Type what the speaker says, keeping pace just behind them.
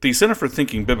The Center for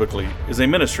Thinking Biblically is a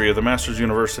ministry of the Masters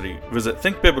University. Visit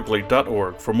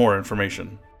thinkbiblically.org for more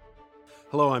information.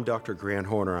 Hello, I'm Dr. Grant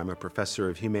Horner. I'm a professor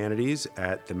of humanities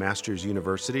at the Masters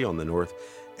University on the north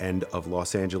end of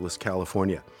Los Angeles,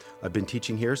 California. I've been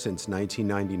teaching here since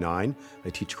 1999. I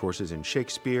teach courses in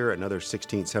Shakespeare and other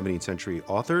 16th, 17th century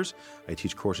authors. I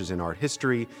teach courses in art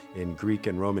history, in Greek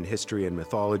and Roman history and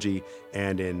mythology,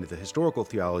 and in the historical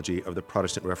theology of the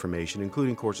Protestant Reformation,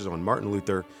 including courses on Martin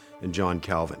Luther and John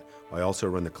Calvin. I also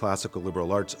run the Classical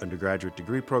Liberal Arts undergraduate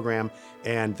degree program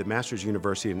and the Masters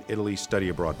University in Italy study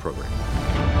abroad program.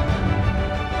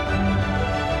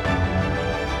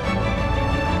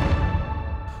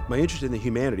 My interest in the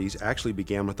humanities actually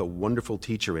began with a wonderful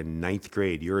teacher in ninth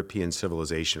grade, European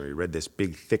Civilization. We read this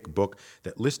big, thick book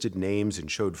that listed names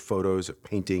and showed photos of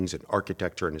paintings and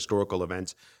architecture and historical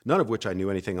events, none of which I knew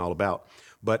anything all about.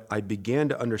 But I began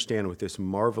to understand with this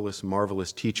marvelous,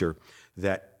 marvelous teacher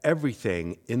that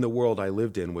everything in the world I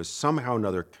lived in was somehow or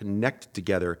another connected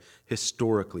together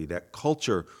historically, that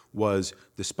culture was,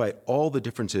 despite all the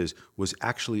differences, was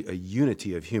actually a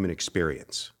unity of human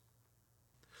experience.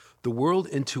 The world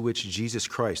into which Jesus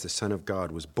Christ, the Son of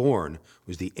God, was born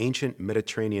was the ancient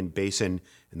Mediterranean basin,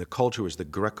 and the culture was the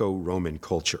Greco-Roman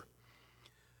culture.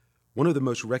 One of the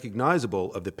most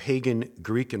recognizable of the pagan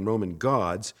Greek and Roman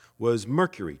gods was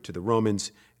Mercury to the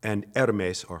Romans and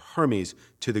Hermes, or Hermes,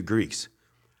 to the Greeks.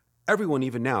 Everyone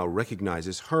even now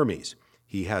recognizes Hermes.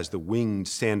 He has the winged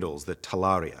sandals, the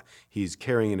talaria. He's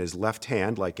carrying in his left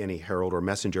hand, like any herald or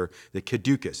messenger, the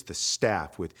caduceus, the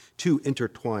staff with two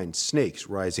intertwined snakes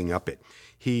rising up it.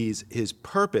 His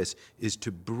purpose is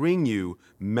to bring you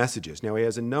messages. Now, he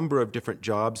has a number of different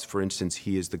jobs. For instance,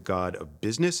 he is the god of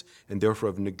business and therefore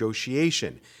of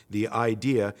negotiation, the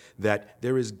idea that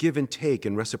there is give and take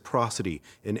and reciprocity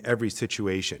in every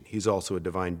situation. He's also a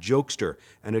divine jokester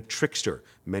and a trickster,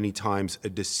 many times a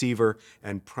deceiver,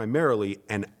 and primarily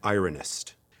an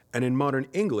ironist. And in modern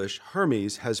English,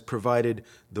 Hermes has provided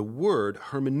the word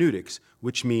hermeneutics,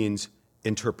 which means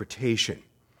interpretation.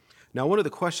 Now, one of the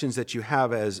questions that you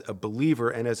have as a believer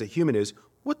and as a human is,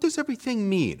 what does everything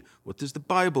mean? What does the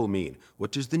Bible mean?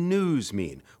 What does the news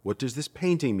mean? What does this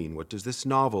painting mean? What does this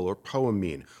novel or poem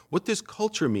mean? What does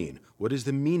culture mean? What is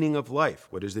the meaning of life?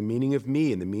 What is the meaning of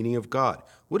me and the meaning of God?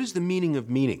 What is the meaning of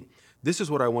meaning? This is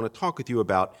what I want to talk with you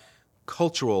about,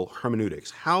 cultural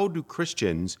hermeneutics. How do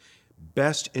Christians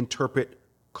best interpret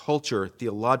culture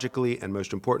theologically and,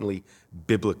 most importantly,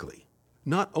 biblically?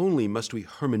 Not only must we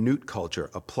hermeneut culture,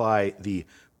 apply the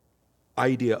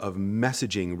idea of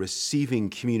messaging, receiving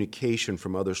communication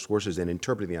from other sources and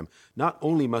interpreting them. Not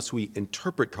only must we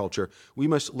interpret culture, we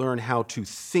must learn how to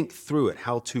think through it,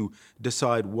 how to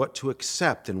decide what to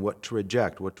accept and what to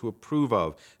reject, what to approve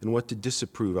of and what to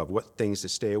disapprove of, what things to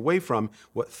stay away from,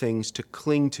 what things to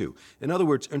cling to. In other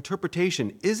words,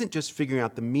 interpretation isn't just figuring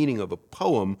out the meaning of a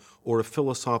poem or a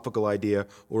philosophical idea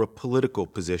or a political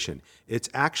position. It's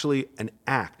actually an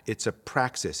act. It's a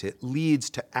praxis. It leads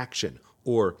to action,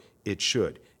 or it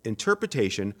should.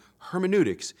 Interpretation,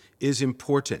 hermeneutics, is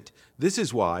important. This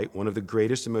is why one of the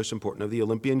greatest and most important of the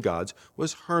Olympian gods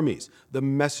was Hermes, the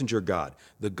messenger god,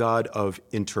 the god of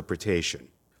interpretation.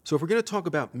 So if we're going to talk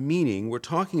about meaning, we're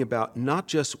talking about not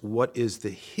just what is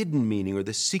the hidden meaning or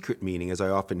the secret meaning, as I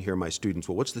often hear my students,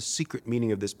 well, what's the secret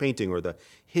meaning of this painting or the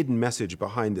hidden message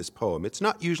behind this poem? It's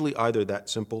not usually either that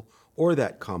simple or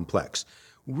that complex.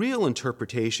 Real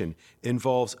interpretation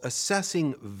involves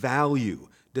assessing value,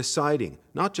 deciding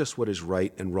not just what is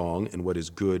right and wrong and what is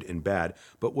good and bad,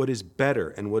 but what is better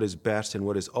and what is best and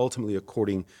what is ultimately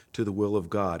according to the will of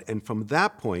God. And from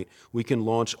that point, we can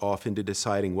launch off into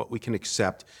deciding what we can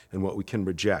accept and what we can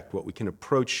reject, what we can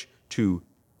approach to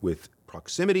with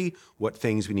proximity, what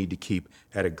things we need to keep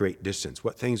at a great distance,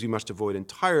 what things we must avoid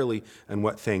entirely, and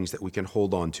what things that we can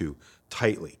hold on to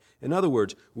tightly. In other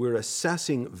words, we're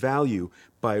assessing value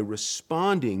by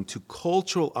responding to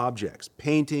cultural objects,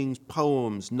 paintings,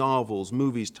 poems, novels,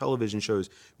 movies, television shows,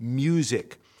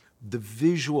 music, the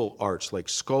visual arts like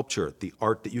sculpture, the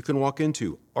art that you can walk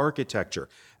into, architecture,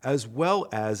 as well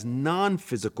as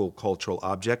non-physical cultural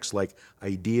objects like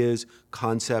ideas,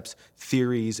 concepts,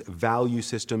 theories, value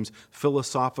systems,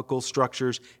 philosophical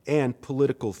structures, and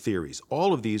political theories.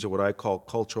 All of these are what I call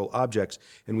cultural objects,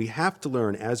 and we have to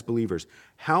learn as believers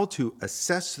how to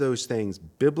assess those things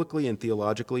biblically and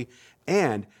theologically,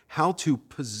 and how to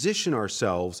position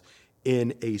ourselves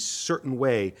in a certain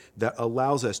way that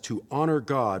allows us to honor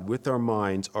God with our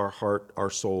minds, our heart, our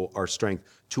soul, our strength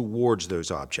towards those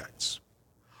objects.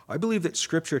 I believe that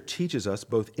Scripture teaches us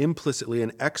both implicitly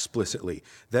and explicitly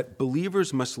that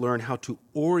believers must learn how to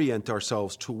orient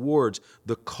ourselves towards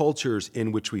the cultures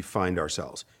in which we find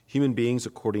ourselves. Human beings,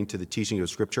 according to the teaching of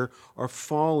Scripture, are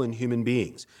fallen human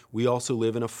beings. We also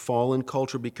live in a fallen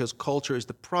culture because culture is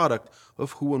the product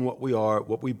of who and what we are,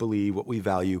 what we believe, what we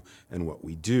value, and what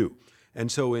we do.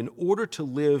 And so in order to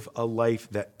live a life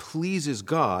that pleases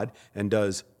God and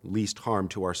does least harm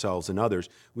to ourselves and others,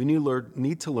 we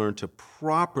need to learn to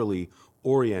properly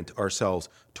orient ourselves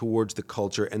towards the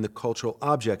culture and the cultural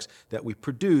objects that we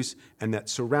produce and that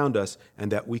surround us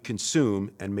and that we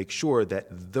consume, and make sure that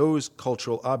those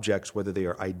cultural objects, whether they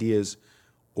are ideas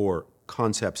or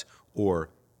concepts or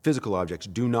physical objects,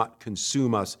 do not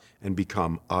consume us and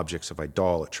become objects of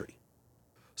idolatry.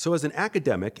 So as an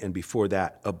academic, and before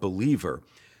that, a believer,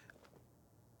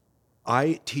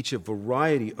 I teach a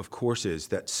variety of courses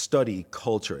that study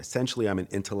culture. Essentially, I'm an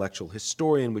intellectual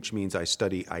historian, which means I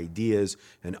study ideas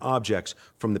and objects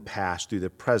from the past through the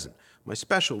present. My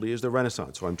specialty is the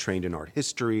Renaissance, so I'm trained in art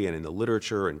history and in the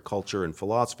literature and culture and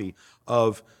philosophy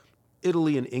of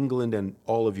Italy and England and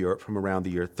all of Europe from around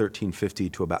the year 1350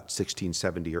 to about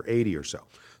 1670 or 80 or so.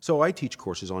 So I teach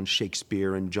courses on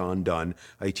Shakespeare and John Donne.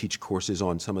 I teach courses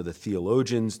on some of the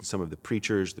theologians and some of the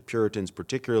preachers, the Puritans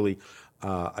particularly.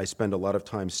 I spend a lot of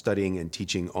time studying and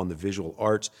teaching on the visual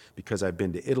arts because I've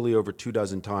been to Italy over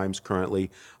 24 times currently.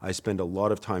 I spend a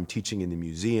lot of time teaching in the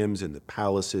museums and the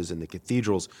palaces and the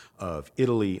cathedrals of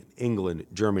Italy, England,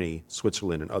 Germany,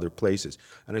 Switzerland, and other places.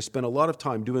 And I spend a lot of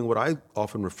time doing what I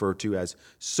often refer to as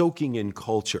soaking in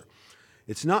culture.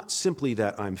 It's not simply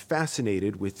that I'm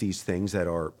fascinated with these things that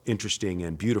are interesting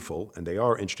and beautiful, and they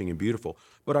are interesting and beautiful,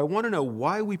 but I want to know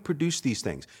why we produce these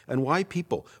things and why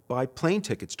people buy plane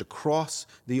tickets to cross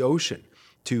the ocean,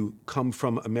 to come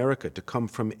from America, to come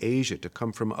from Asia, to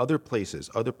come from other places,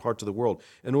 other parts of the world,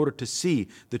 in order to see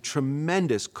the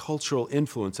tremendous cultural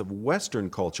influence of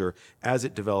Western culture as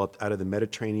it developed out of the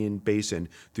Mediterranean basin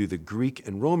through the Greek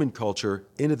and Roman culture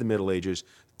into the Middle Ages,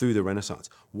 through the Renaissance.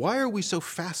 Why are we so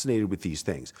fascinated with these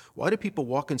things? Why do people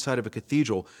walk inside of a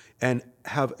cathedral and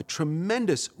have a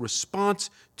tremendous response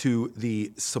to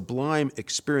the sublime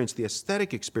experience, the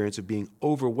aesthetic experience of being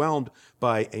overwhelmed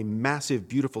by a massive,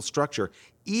 beautiful structure,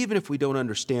 even if we don't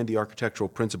understand the architectural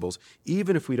principles,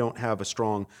 even if we don't have a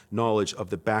strong knowledge of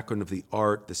the background of the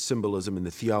art, the symbolism, and the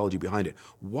theology behind it?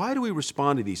 Why do we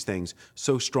respond to these things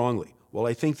so strongly? Well,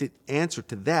 I think the answer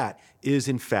to that is,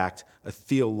 in fact, a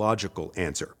theological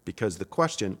answer, because the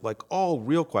question, like all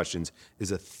real questions,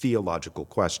 is a theological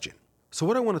question. So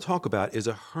what I want to talk about is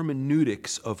a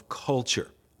hermeneutics of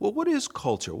culture. Well, what is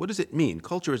culture? What does it mean?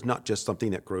 Culture is not just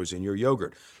something that grows in your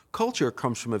yogurt. Culture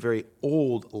comes from a very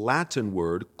old Latin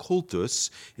word, cultus.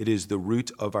 It is the root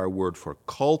of our word for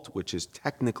cult, which is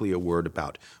technically a word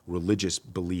about religious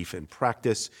belief and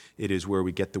practice. It is where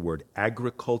we get the word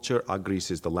agriculture.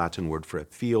 Agris is the Latin word for a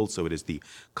field, so it is the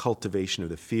cultivation of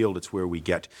the field. It's where we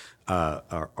get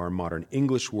our modern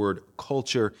English word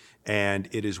culture, and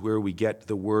it is where we get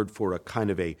the word for a kind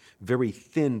of a very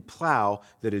thin plow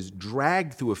that is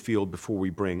dragged through a field before we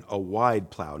bring a wide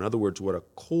plow. In other words, what a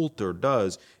coulter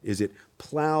does is it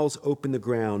plows open the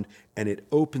ground and it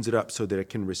opens it up so that it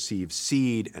can receive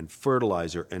seed and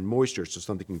fertilizer and moisture so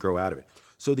something can grow out of it.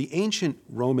 So the ancient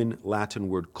Roman Latin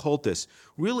word cultus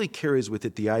really carries with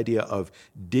it the idea of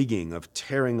digging, of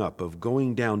tearing up, of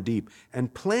going down deep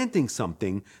and planting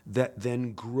something that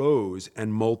then grows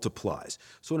and multiplies.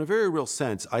 So in a very real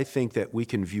sense, I think that we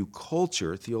can view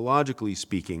culture, theologically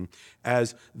speaking,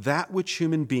 as that which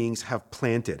human beings have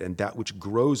planted and that which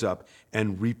grows up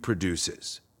and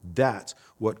reproduces. That's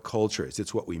what culture is.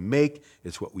 It's what we make,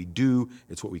 it's what we do,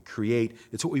 it's what we create,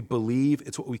 it's what we believe,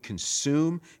 it's what we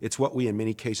consume, it's what we in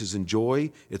many cases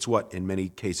enjoy, it's what in many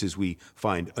cases we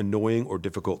find annoying or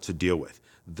difficult to deal with.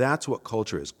 That's what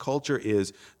culture is. Culture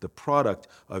is the product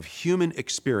of human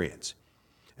experience.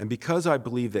 And because I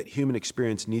believe that human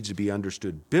experience needs to be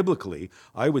understood biblically,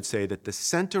 I would say that the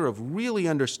center of really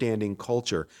understanding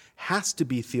culture has to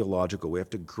be theological. We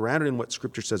have to ground it in what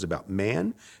Scripture says about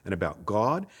man and about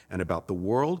God and about the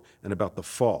world and about the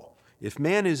fall. If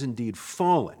man is indeed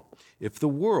fallen, if the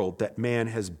world that man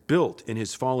has built in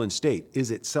his fallen state is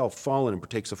itself fallen and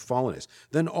partakes of fallenness,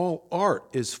 then all art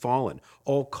is fallen.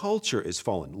 All culture is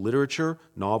fallen. Literature,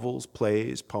 novels,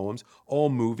 plays, poems, all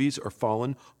movies are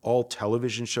fallen. All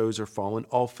television shows are fallen.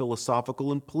 All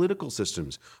philosophical and political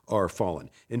systems are fallen.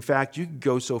 In fact, you could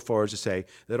go so far as to say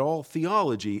that all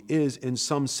theology is, in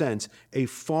some sense, a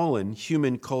fallen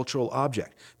human cultural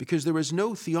object, because there is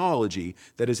no theology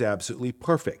that is absolutely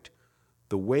perfect.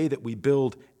 The way that we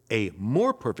build a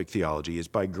more perfect theology is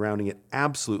by grounding it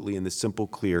absolutely in the simple,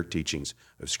 clear teachings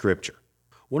of Scripture.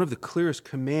 One of the clearest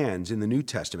commands in the New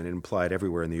Testament, and implied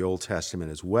everywhere in the Old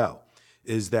Testament as well,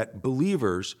 is that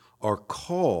believers are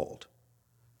called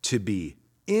to be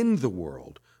in the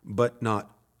world, but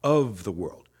not of the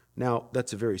world. Now,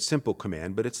 that's a very simple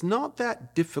command, but it's not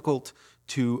that difficult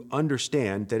to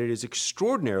understand that it is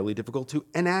extraordinarily difficult to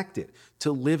enact it,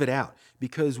 to live it out,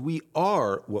 because we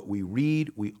are what we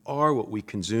read, we are what we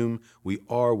consume, we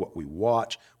are what we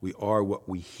watch, we are what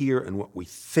we hear and what we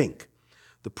think.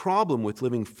 The problem with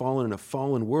living fallen in a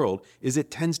fallen world is it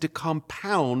tends to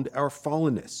compound our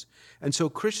fallenness. And so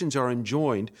Christians are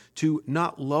enjoined to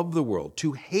not love the world,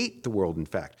 to hate the world, in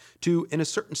fact, to, in a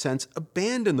certain sense,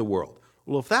 abandon the world.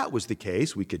 Well, if that was the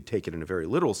case, we could take it in a very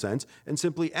literal sense and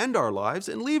simply end our lives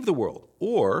and leave the world.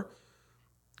 Or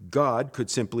God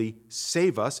could simply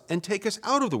save us and take us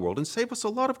out of the world and save us a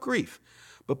lot of grief.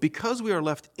 But because we are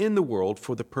left in the world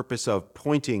for the purpose of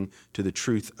pointing to the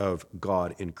truth of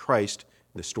God in Christ,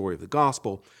 the story of the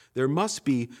gospel, there must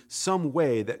be some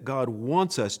way that God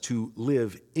wants us to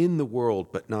live in the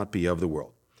world but not be of the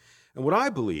world. And what I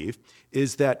believe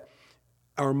is that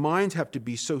our minds have to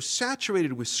be so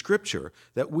saturated with Scripture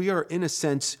that we are, in a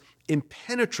sense,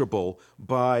 impenetrable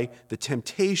by the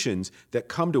temptations that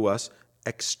come to us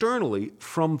externally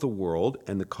from the world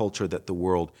and the culture that the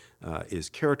world is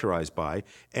characterized by.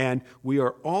 And we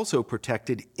are also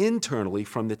protected internally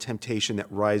from the temptation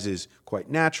that rises quite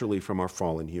naturally from our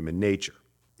fallen human nature.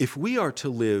 If we are to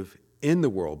live in the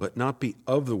world but not be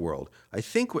of the world, I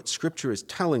think what Scripture is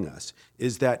telling us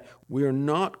is that we are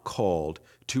not called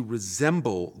to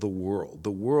resemble the world.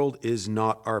 The world is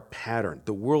not our pattern.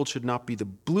 The world should not be the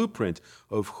blueprint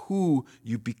of who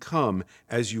you become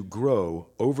as you grow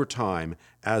over time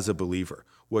as a believer.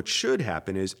 What should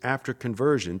happen is, after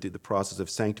conversion, through the process of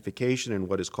sanctification and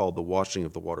what is called the washing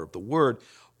of the water of the Word,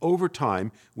 over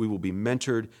time, we will be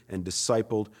mentored and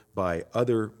discipled by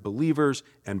other believers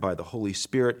and by the Holy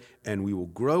Spirit, and we will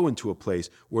grow into a place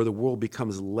where the world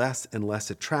becomes less and less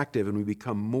attractive, and we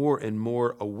become more and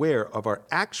more aware of our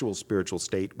actual spiritual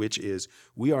state, which is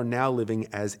we are now living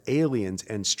as aliens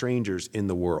and strangers in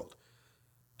the world.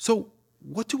 So,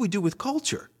 what do we do with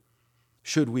culture?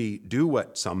 Should we do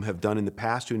what some have done in the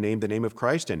past who name the name of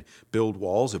Christ and build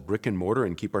walls of brick and mortar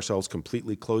and keep ourselves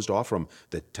completely closed off from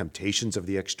the temptations of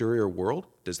the exterior world?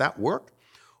 Does that work?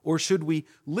 Or should we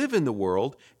live in the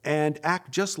world and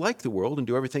act just like the world and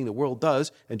do everything the world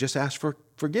does and just ask for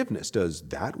forgiveness? Does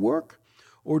that work?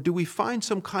 Or do we find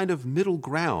some kind of middle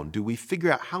ground? Do we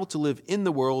figure out how to live in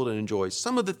the world and enjoy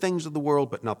some of the things of the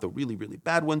world, but not the really, really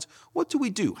bad ones? What do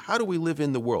we do? How do we live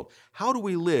in the world? How do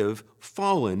we live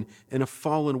fallen in a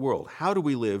fallen world? How do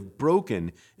we live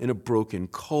broken in a broken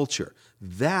culture?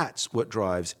 That's what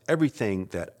drives everything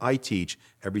that I teach,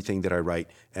 everything that I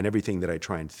write, and everything that I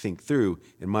try and think through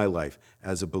in my life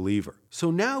as a believer.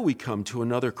 So now we come to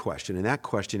another question, and that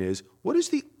question is, what is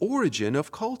the origin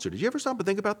of culture? Did you ever stop and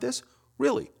think about this?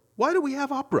 Really, why do we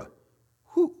have opera?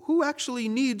 Who actually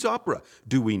needs opera?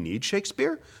 Do we need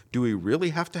Shakespeare? Do we really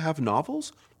have to have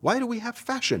novels? Why do we have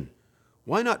fashion?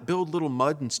 Why not build little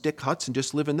mud and stick huts and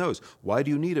just live in those? Why do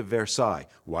you need a Versailles?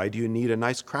 Why do you need a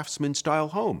nice craftsman-style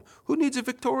home? Who needs a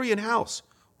Victorian house?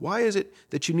 Why is it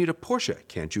that you need a Porsche?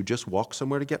 Can't you just walk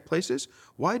somewhere to get places?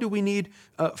 Why do we need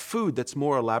food that's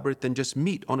more elaborate than just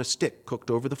meat on a stick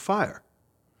cooked over the fire?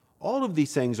 All of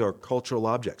these things are cultural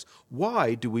objects.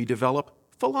 Why do we develop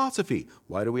philosophy?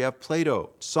 Why do we have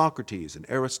Plato, Socrates, and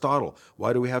Aristotle?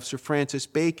 Why do we have Sir Francis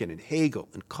Bacon and Hegel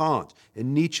and Kant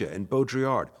and Nietzsche and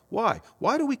Baudrillard? Why?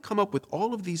 Why do we come up with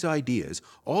all of these ideas,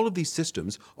 all of these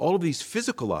systems, all of these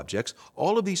physical objects,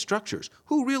 all of these structures?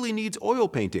 Who really needs oil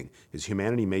painting? Is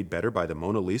humanity made better by the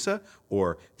Mona Lisa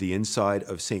or the inside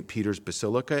of St. Peter's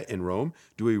Basilica in Rome?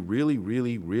 Do we really,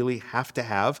 really, really have to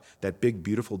have that big,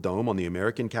 beautiful dome on the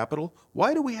American Capitol?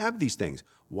 Why do we have these things?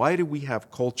 Why do we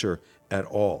have culture at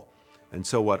all? And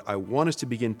so what I want us to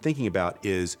begin thinking about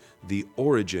is the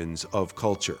origins of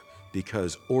culture,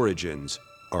 because origins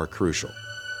are crucial.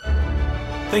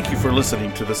 Thank you for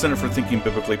listening to the Center for Thinking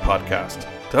Biblically podcast.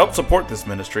 To help support this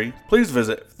ministry, please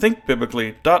visit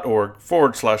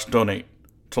thinkbiblically.org/donate.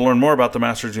 To learn more about the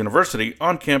Masters University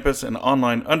on campus and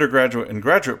online undergraduate and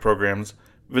graduate programs,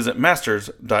 visit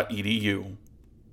masters.edu.